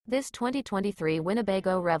This 2023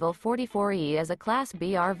 Winnebago Revel 44E is a Class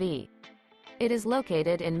B RV. It is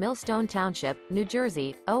located in Millstone Township, New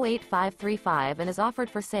Jersey, 08535 and is offered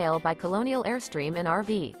for sale by Colonial Airstream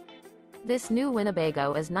RV. This new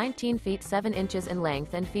Winnebago is 19 feet 7 inches in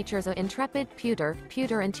length and features an Intrepid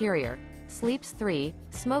Pewter interior, sleeps 3,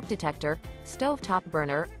 smoke detector, stovetop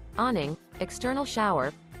burner, awning, external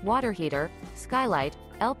shower, water heater, skylight,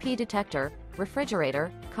 LP detector,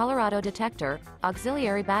 refrigerator, Colorado detector,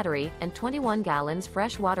 auxiliary battery, and 21 gallons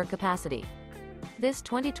fresh water capacity. This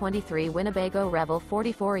 2023 Winnebago Revel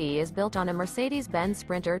 44E is built on a Mercedes-Benz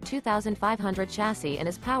Sprinter 2500 chassis and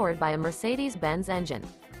is powered by a Mercedes-Benz engine.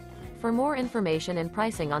 For more information and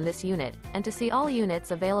pricing on this unit, and to see all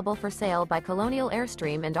units available for sale by Colonial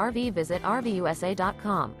Airstream RV, visit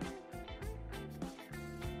RVUSA.com.